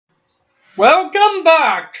Welcome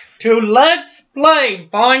back to Let's Play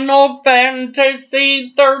Final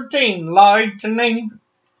Fantasy XIII Lightning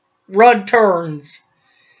Returns.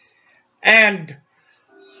 And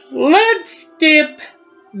let's skip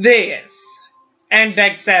this and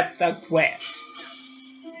accept the quest.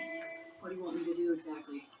 What do you want me to do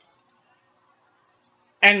exactly?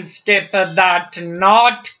 And skip that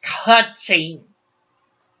not cutscene.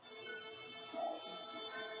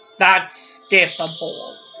 That's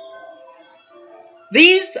skippable.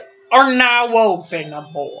 These are now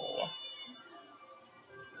openable.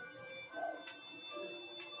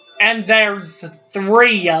 And there's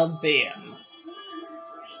 3 of them.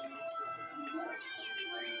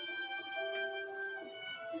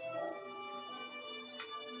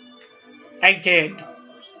 I did.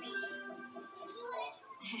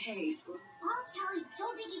 Hey, I'll tell you.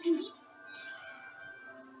 Don't think you can beat.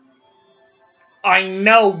 I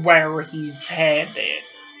know where he's headed.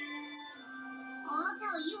 I'll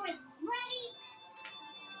tell you. Ready?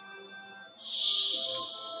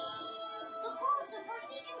 The goal is the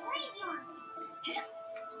Forsaken Graveyard.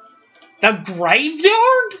 The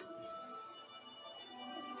graveyard?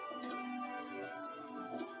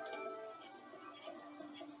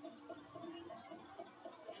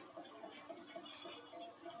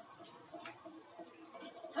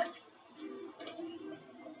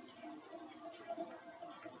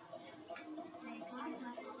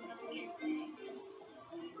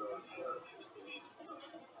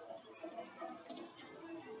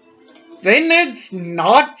 Then it's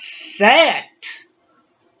not set.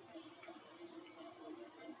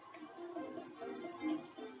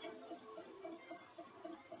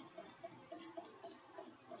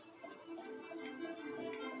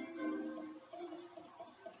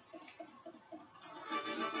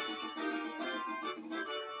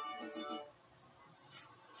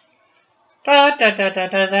 Da da da da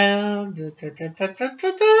da da da da da da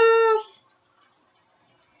da da.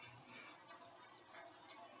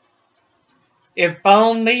 If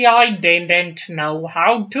only I didn't know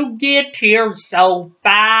how to get here so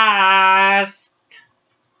fast.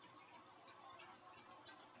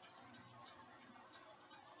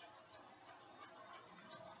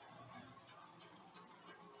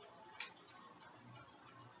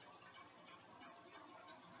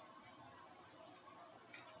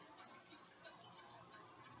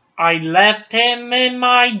 I left him in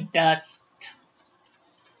my dust.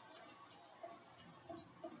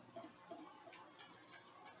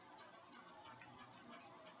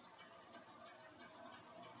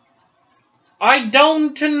 I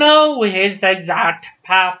don't know his exact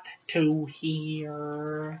path to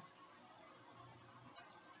here.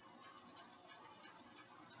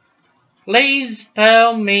 Please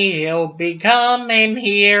tell me he'll be coming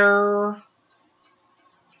here.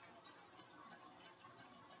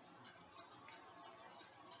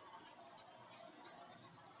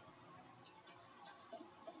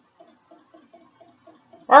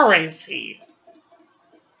 Where is he?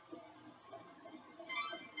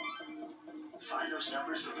 Find those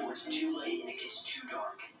numbers before it's too late and it gets too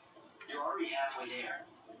dark. You're already halfway there.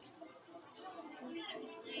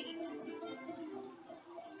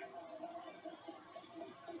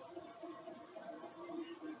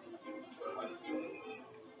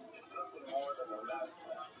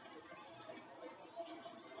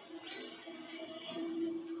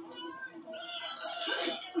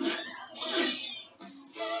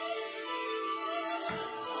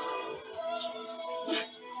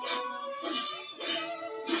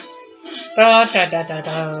 Da da da da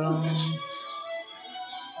da.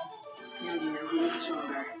 now you know who's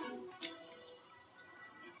stronger.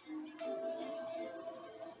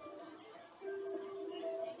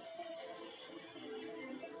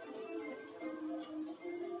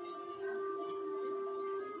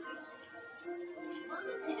 What's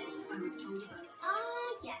a twitch? I was told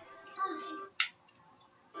about Yes.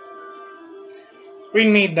 We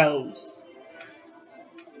need those.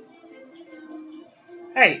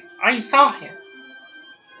 Hey, I saw him.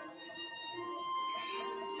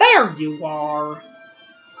 There you are.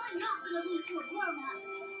 I'm not gonna lose to a grown-up.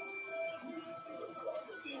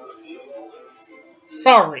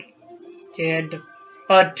 Sorry, kid,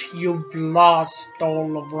 but you've lost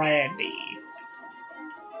already.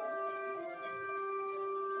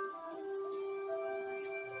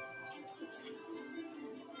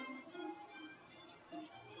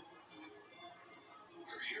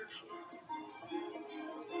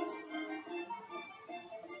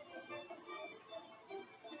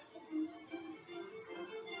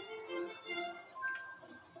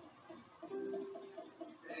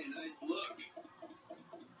 Hey, nice look.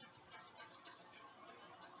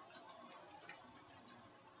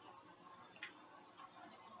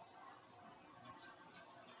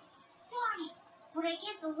 but I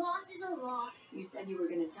guess a loss is a loss. You said you were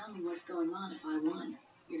going to tell me what's going on if I won.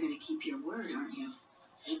 You're going to keep your word, aren't you?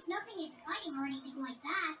 It's nothing exciting or anything like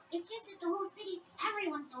that. It's just that the whole city's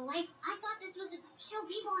everyone's so life. I thought this was a show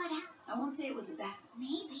people had. I won't say it was a bad.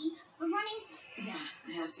 Maybe. But running. Yeah,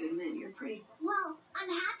 I have to admit, you're pretty Well, I'm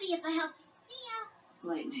happy if I helped. See ya.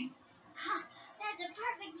 lightning. Ha, that's a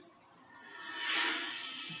perfect.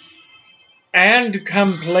 And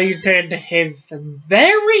completed his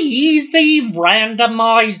very easy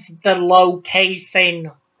randomized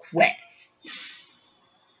location quest.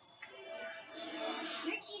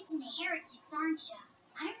 You're chasing the heretics, aren't you?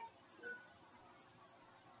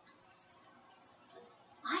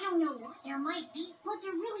 I don't know what there might be, but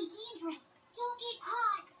they're really dangerous. Don't get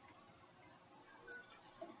caught.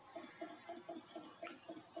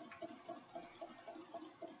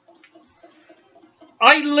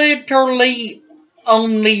 I literally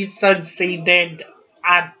only succeeded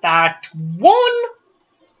at that one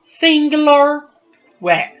singular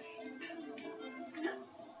quest.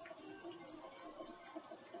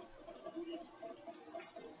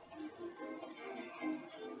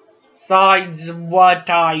 Besides what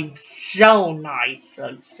I've shown I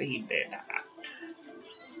succeeded at.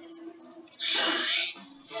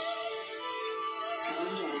 Come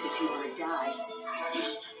and get it if you want to die.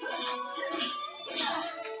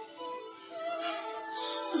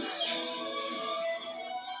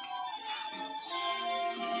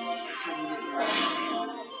 Tell me what you're up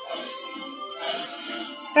to.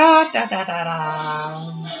 Da da da da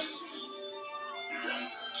da.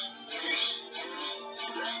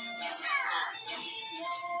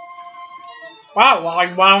 Wow,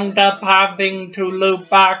 I wound up having to loop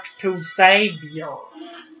back to Savior.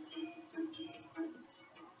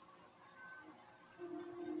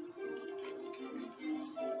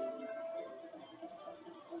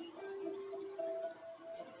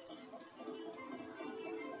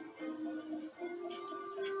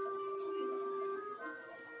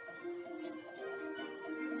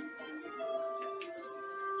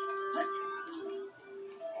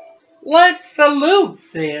 Let's salute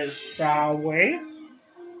this, shall we?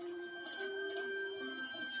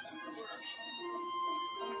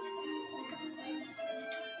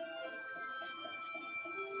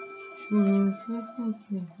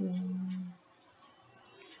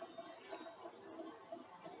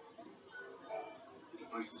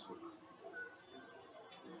 Devices work.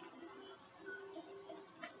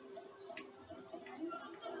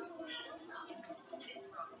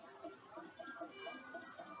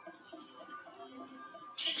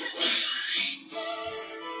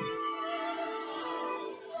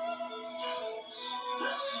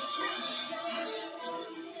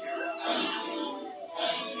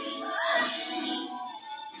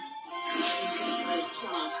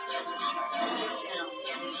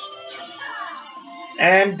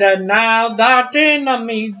 And now that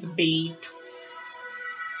enemy's beat.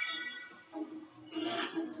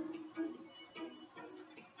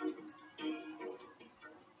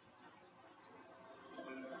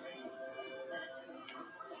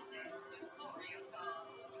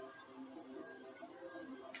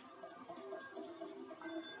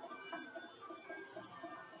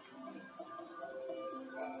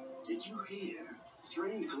 Did you hear?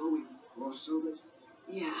 Strange glowing also that.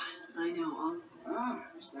 Yeah, I know. Ah,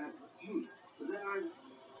 is that. But then I.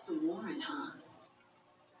 The Warren, huh?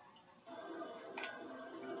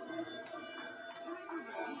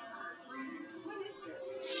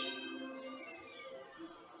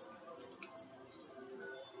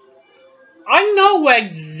 I know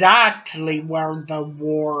exactly where the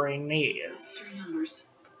Warren is. Three numbers.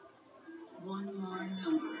 One more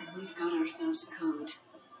number. We've got ourselves a code.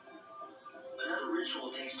 Another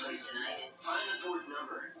ritual takes place tonight. Find the fourth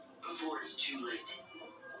number before it's too late.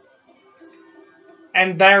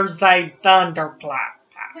 And there's a thunderclap.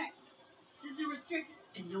 Hey, this is restricted.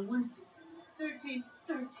 And no one's 13.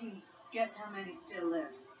 Guess how many still live?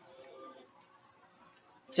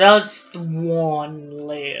 Just one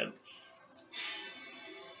lives.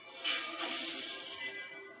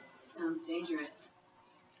 Sounds dangerous.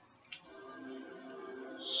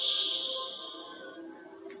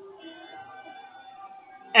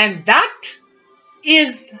 And that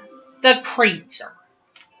is the creature.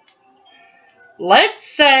 Let's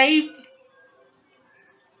save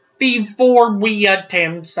before we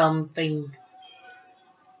attempt something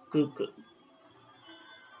cuckoo.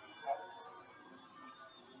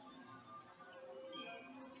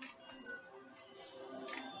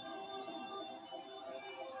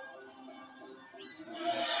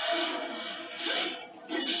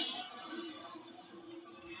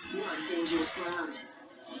 You're on dangerous ground.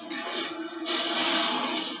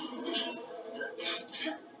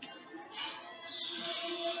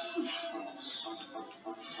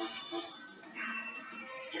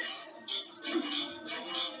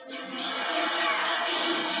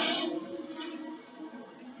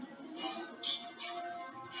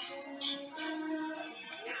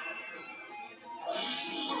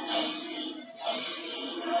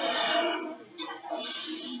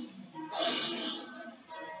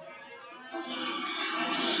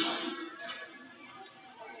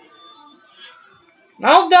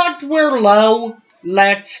 Now that we're low,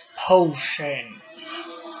 let's potion.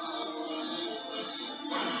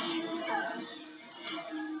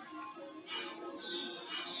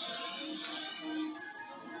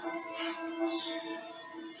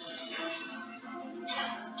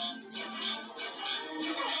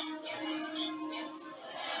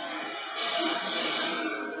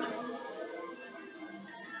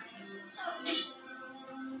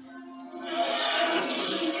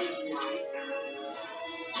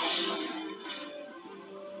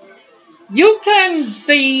 You can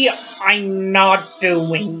see I'm not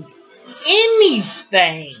doing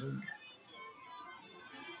anything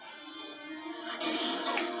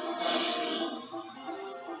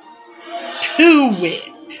to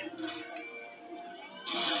it.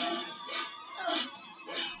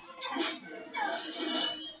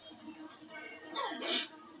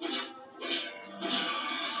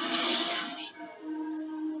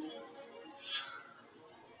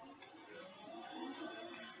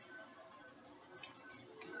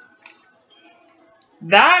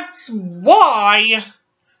 That's why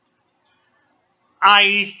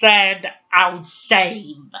I said I'll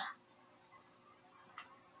save.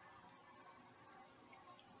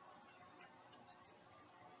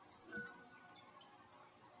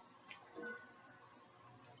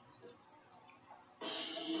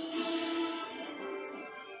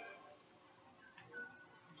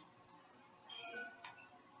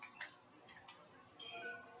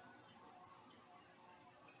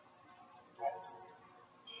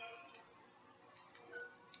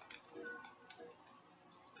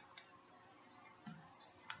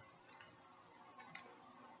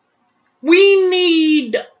 We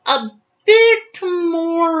need a bit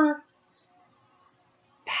more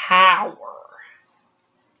power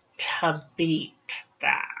to beat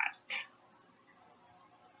that.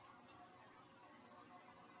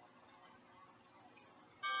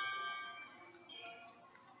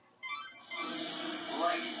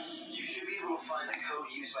 Light, you should be able to find the code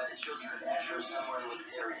used by the children of Ashur somewhere in this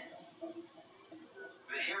area.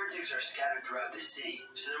 The heretics are scattered throughout the city,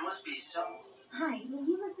 so there must be some... Hi, will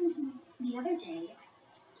you listen to the other day?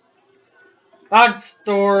 That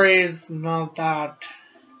story is not that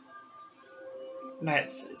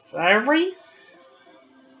necessary.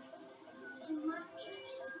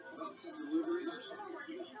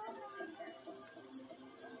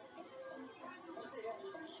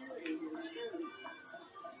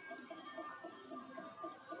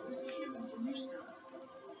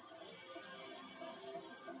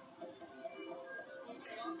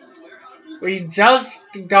 We just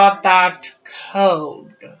got that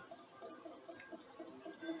code.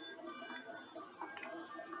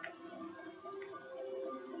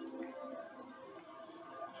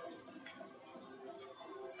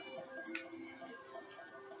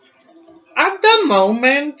 At the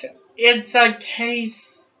moment, it's a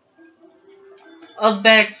case of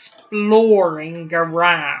exploring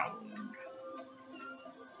around.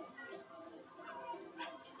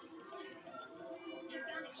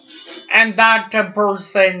 And that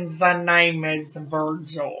person's name is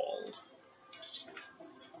Virgil.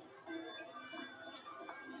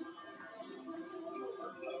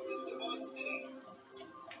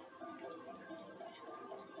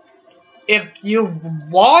 If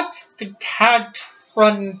you've watched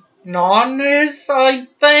Catranonis, I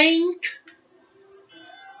think,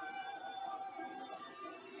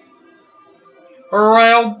 or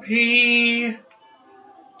LP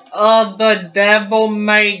of The Devil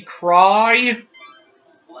May Cry,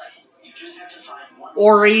 Light, you just have to find one...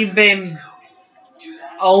 or even Do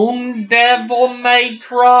that. own Devil May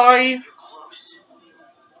Cry, You're close.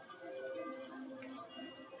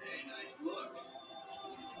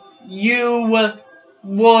 you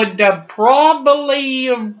would probably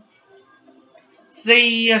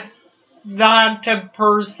see that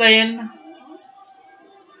person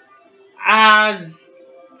as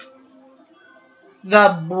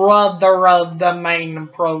the brother of the main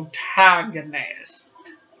protagonist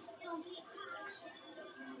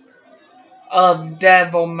of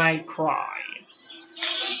Devil May Cry.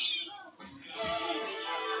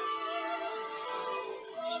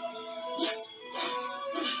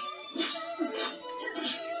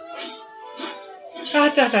 Da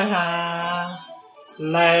da da.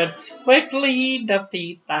 Let's quickly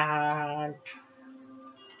defeat that.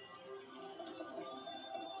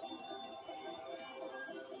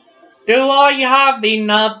 Do I have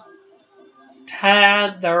enough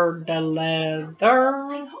tethered leather?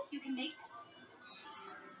 I hope you can make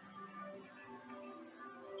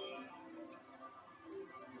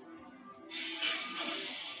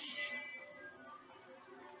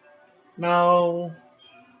No.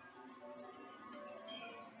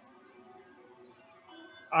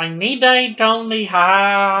 I need I only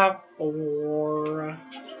have 4.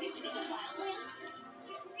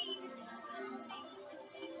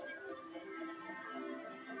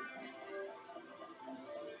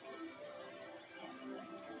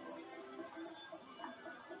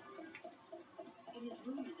 It is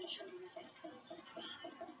rumored the children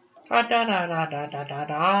Da da da da da da da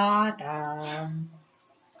da da.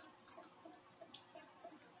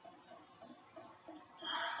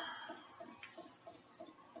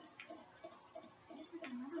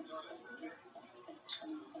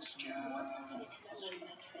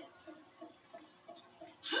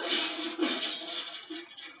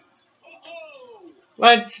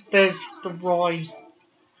 Let's destroy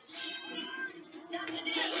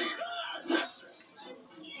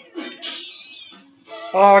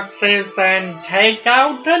boxes and take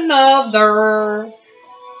out another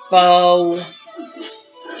foe.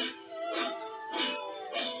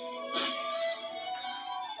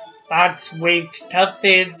 That's weak to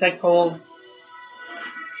physical.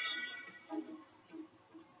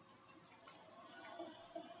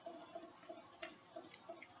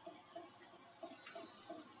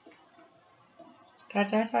 Da,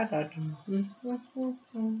 da, da, da.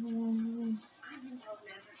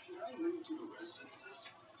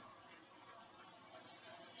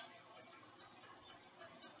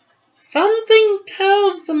 Something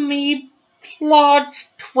tells me plots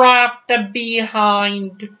trapped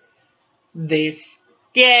behind this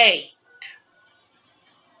gate.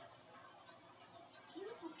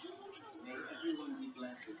 May everyone be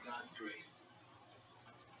blessed with God's grace.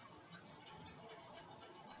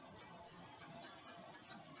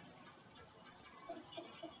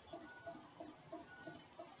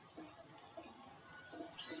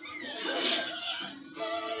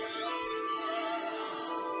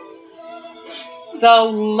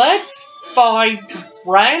 So let's fight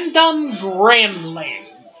random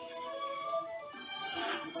gremlins.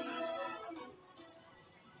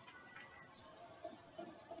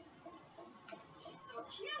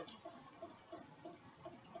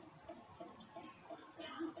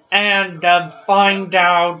 And find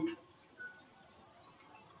out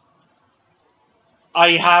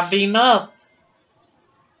I have enough.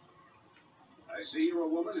 I see you're a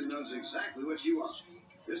woman who knows exactly what you want.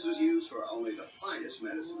 This is used for only the finest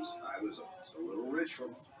medicines. I was a little rich for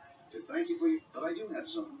to thank you for you, but I do have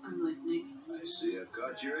some. I'm listening. I see I've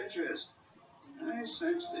caught your interest. I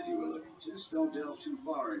sensed that you were looking. Just don't delve too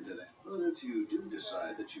far into that. But if you do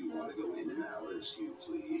decide that you want to go in and out as you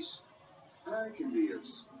please, I can be of...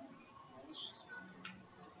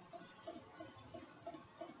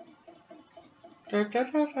 Da, da,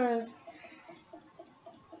 da, da.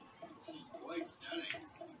 Quite stunning.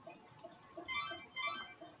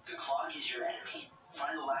 The clock is your enemy.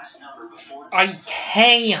 Find the last number before I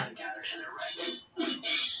can't. gather to their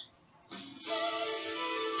ranks.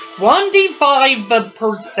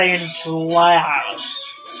 25% less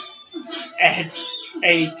at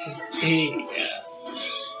HP.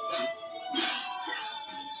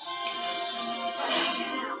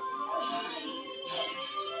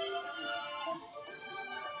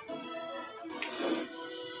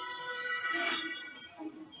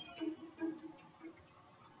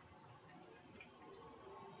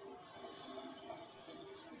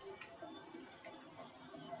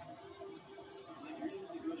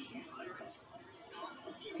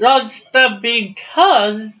 Just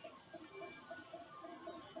because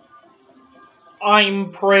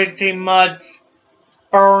I'm pretty much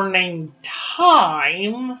burning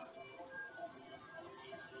time,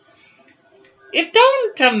 it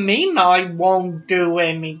don't mean I won't do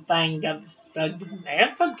anything of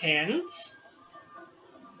significance.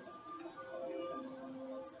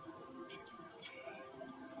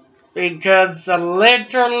 Because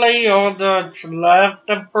literally all that's left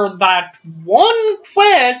for that one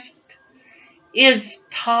quest is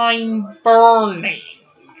time burning.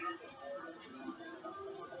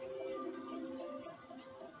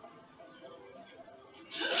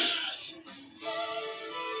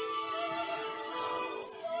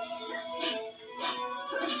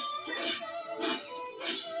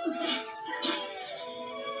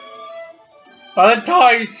 But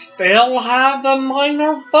I still have a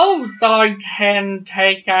minor foes I can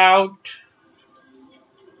take out.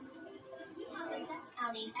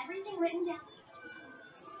 I'll need everything written down.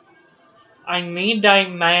 I need a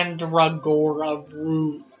Mandragora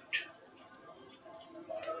root.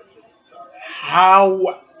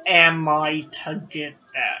 How am I to get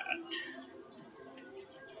that?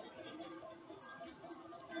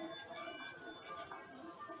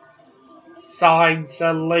 Besides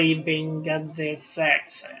leaving this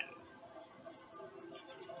section.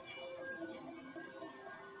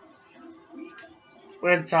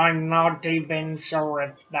 Which I'm not even sure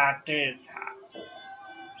if that is how.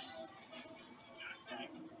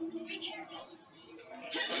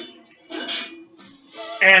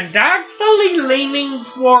 And actually leaning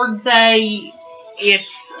towards a,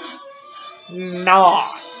 it's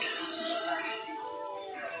not.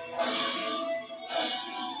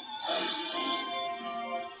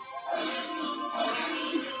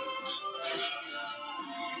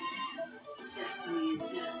 Destiny is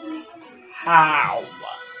destiny. How?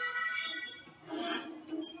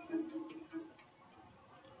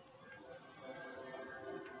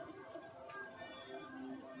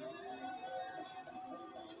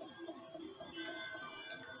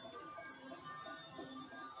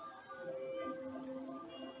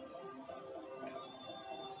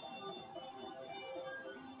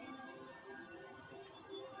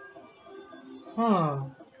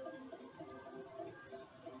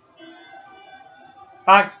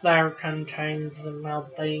 Back there contains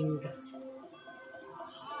nothing.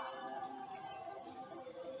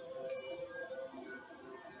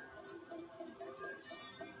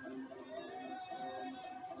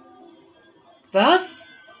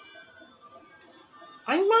 Thus,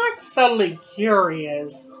 I'm actually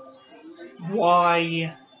curious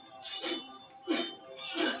why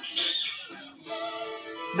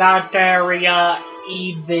that area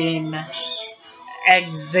even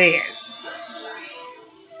exists.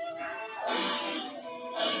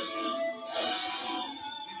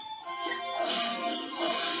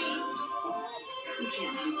 You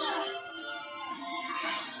can't reach it.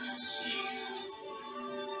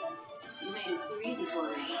 You made it too easy for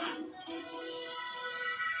me.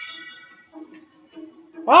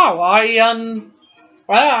 Wow,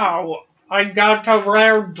 I got a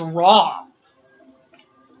rare drop.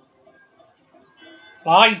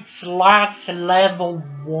 Lights last level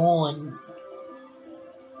 1.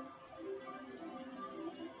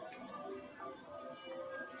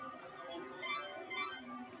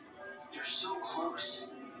 You're so close.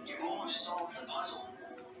 You've almost solved the puzzle.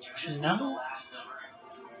 You just No. need the last number.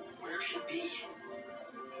 Where could it be?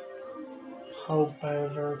 Hope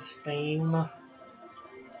over Steam.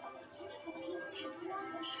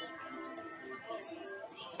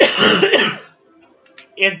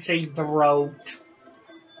 It's a throat.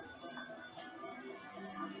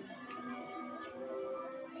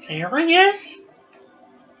 Serious?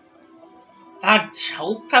 That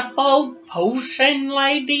chocobo potion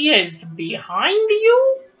lady is behind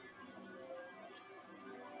you?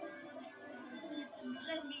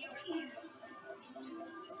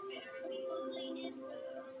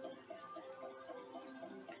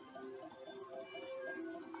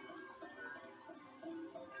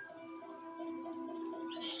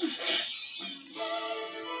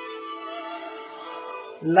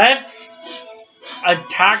 Let's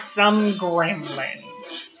attack some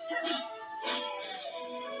gremlins.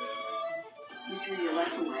 You threw your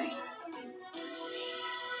life away.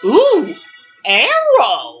 Ooh,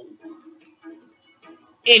 arrow!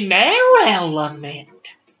 An air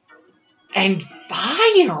element. And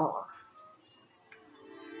fire.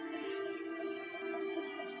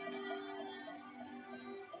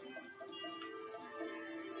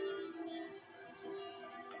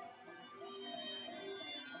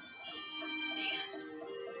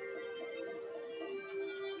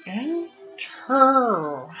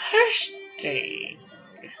 Interesting.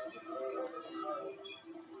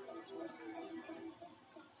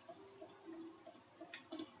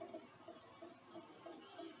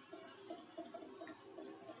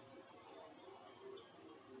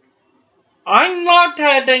 I'm not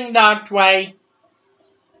heading that way.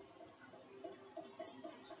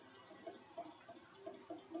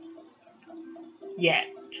 Yet.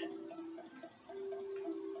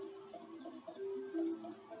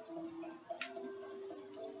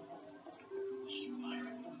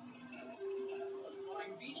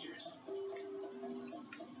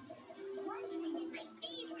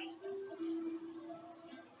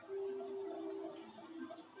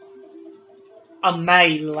 A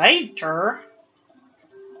May later.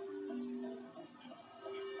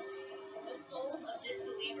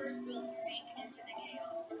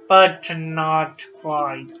 But not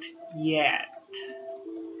quite yet.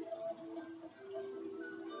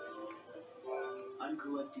 I'm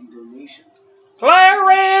collecting donations.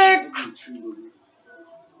 Cleric!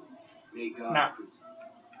 May God No. protect.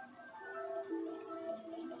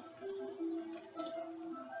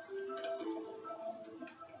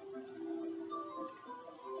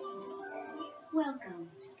 Welcome.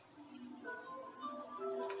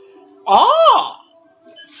 Ah! Oh,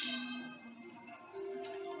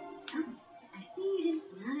 I see you didn't.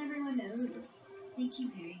 Not everyone knows. Thank you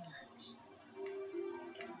very much.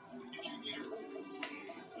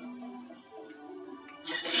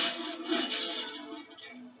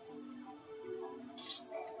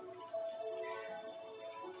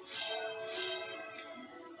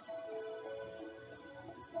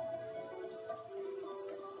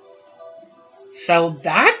 So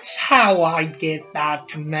that's how I get that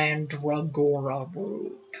Mandragora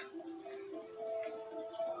root.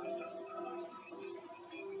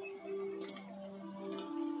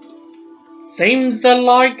 Seems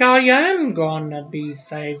like I am gonna be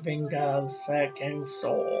saving a second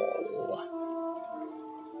soul.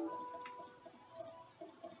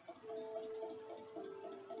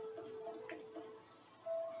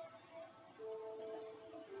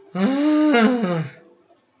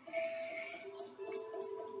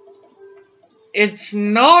 It's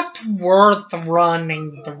not worth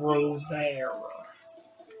running through there.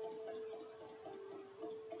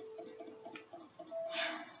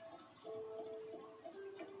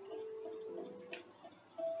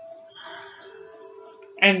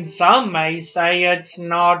 And some may say it's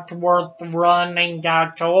not worth running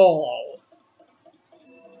at all.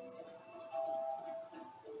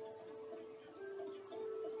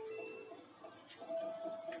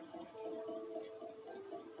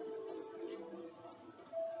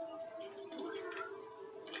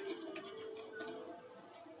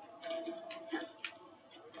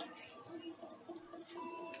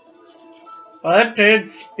 But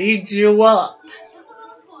it speeds you up.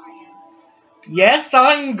 Yes,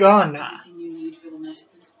 I'm gonna. Everything you need for the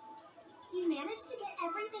medicine. You managed to get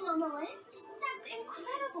everything on the list? That's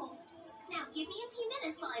incredible. Now give me a few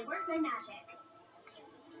minutes while I work my magic.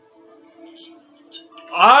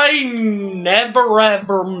 I never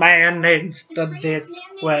ever managed this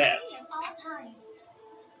quest.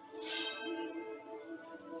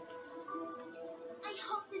 I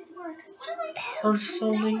hope this works. What do I do?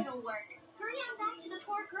 Personally, You know it'll work. Hurry on back to the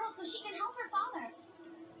poor girl so she can help her father.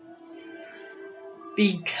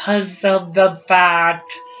 because of the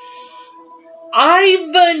fact I've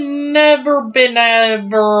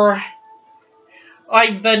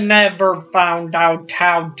never found out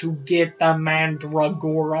how to get the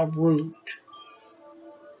Mandragora root.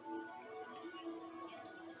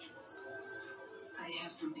 I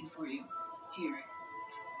have something for you. Here.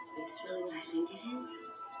 Is this really what I think it is?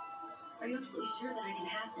 Are you absolutely sure that I can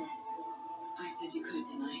have this? I said you could,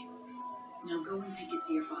 didn't I? Now go and take it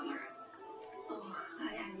to your father. Oh,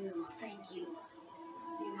 I will. Thank you.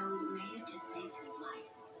 You know, you may have just saved his life.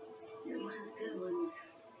 You're one of the good ones.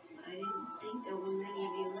 But I didn't think there were many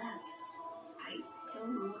of you left. I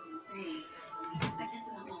don't know what to say. I just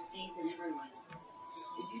about lost faith in everyone.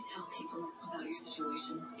 Did you tell people about your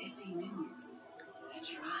situation? If they knew. I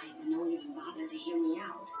tried, but no one even bothered to hear me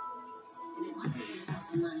out. And it wasn't even about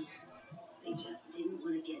the money. They just didn't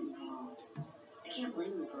want to get involved. I can't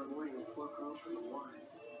blame them for avoiding a poor girl from the war.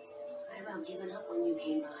 I'd about given up when you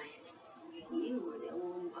came by. You were the only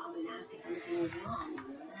one who bothered to ask if anything was wrong,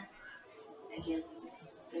 remember that? I guess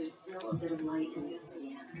there's still a bit of light in this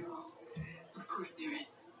city after all. Of course there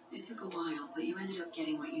is. It took a while, but you ended up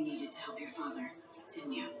getting what you needed to help your father,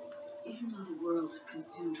 didn't you? Even though the world is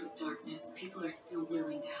consumed with darkness, people are still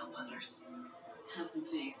willing to help others. Have some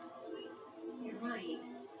faith. You're right.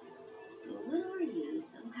 So what are you?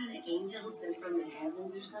 Some kind of angel sent from the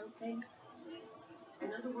heavens or something? I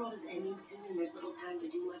know the world is ending soon and there's little time to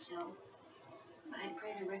do much else. But I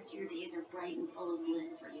pray the rest of your days are bright and full of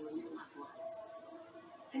bliss for you and your loved ones.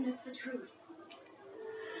 And that's the truth.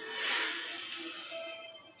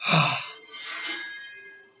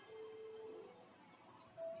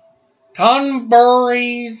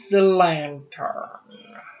 Tonberry's lantern.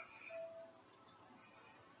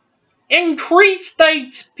 Increased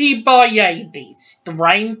HP by 80,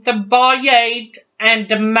 strength by 8,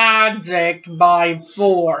 and magic by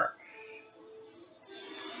 4.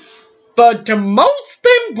 But most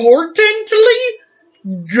importantly,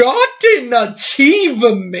 got an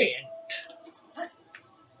achievement.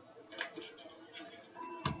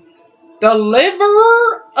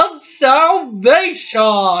 Deliverer of Salvation.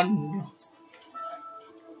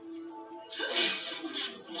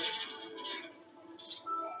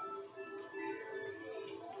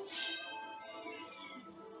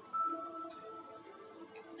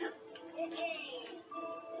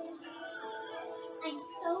 I'm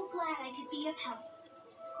so glad I could be of help.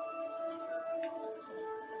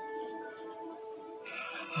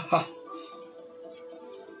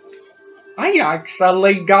 I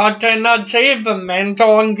actually got an achievement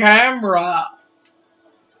on camera.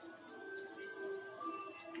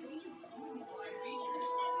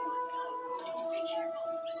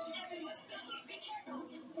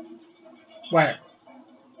 Where?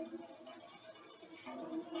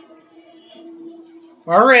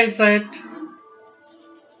 Where is it?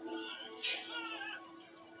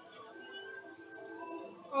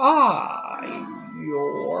 Ah,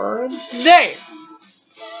 you're there.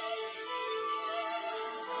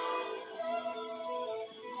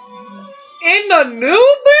 In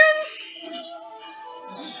Anubis?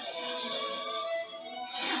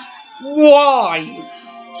 Why?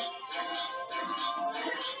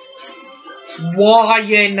 Why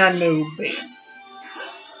in Anubis?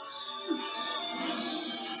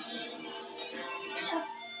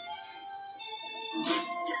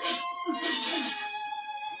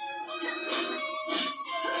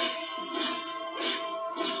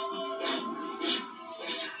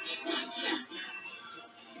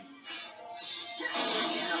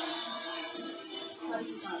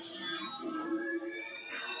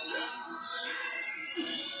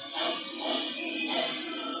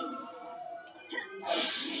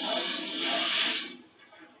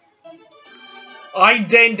 I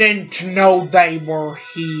didn't know they were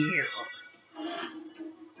here.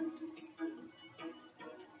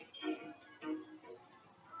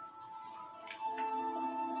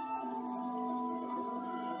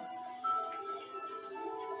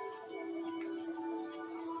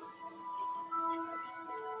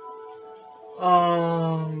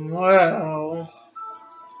 Well.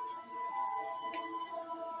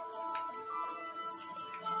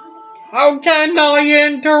 How can I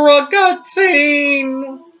enter a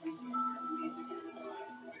cutscene?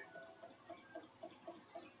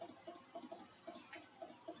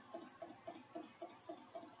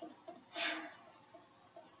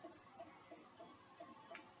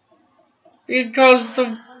 Because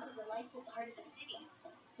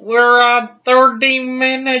we're at 30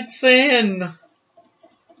 minutes in.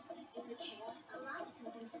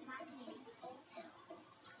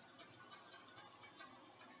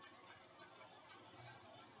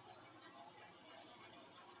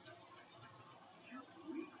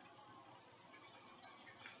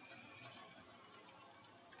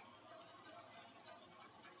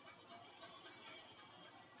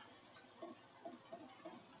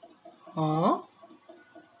 Huh?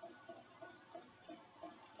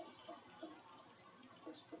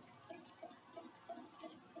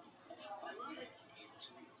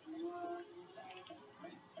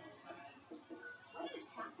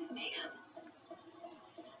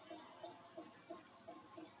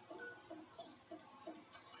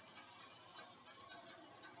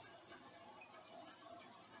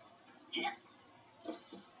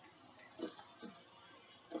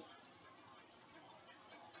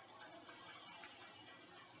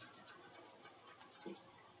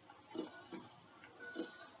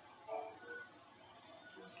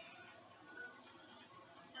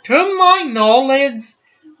 To my knowledge,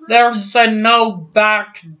 there's no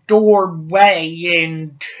back doorway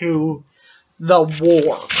into the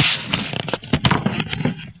warp.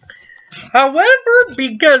 However,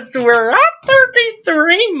 because we're at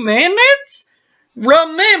 33 minutes,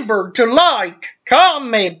 remember to like,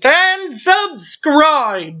 comment, and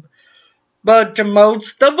subscribe. But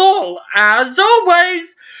most of all, as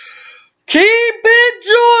always, keep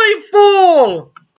enjoying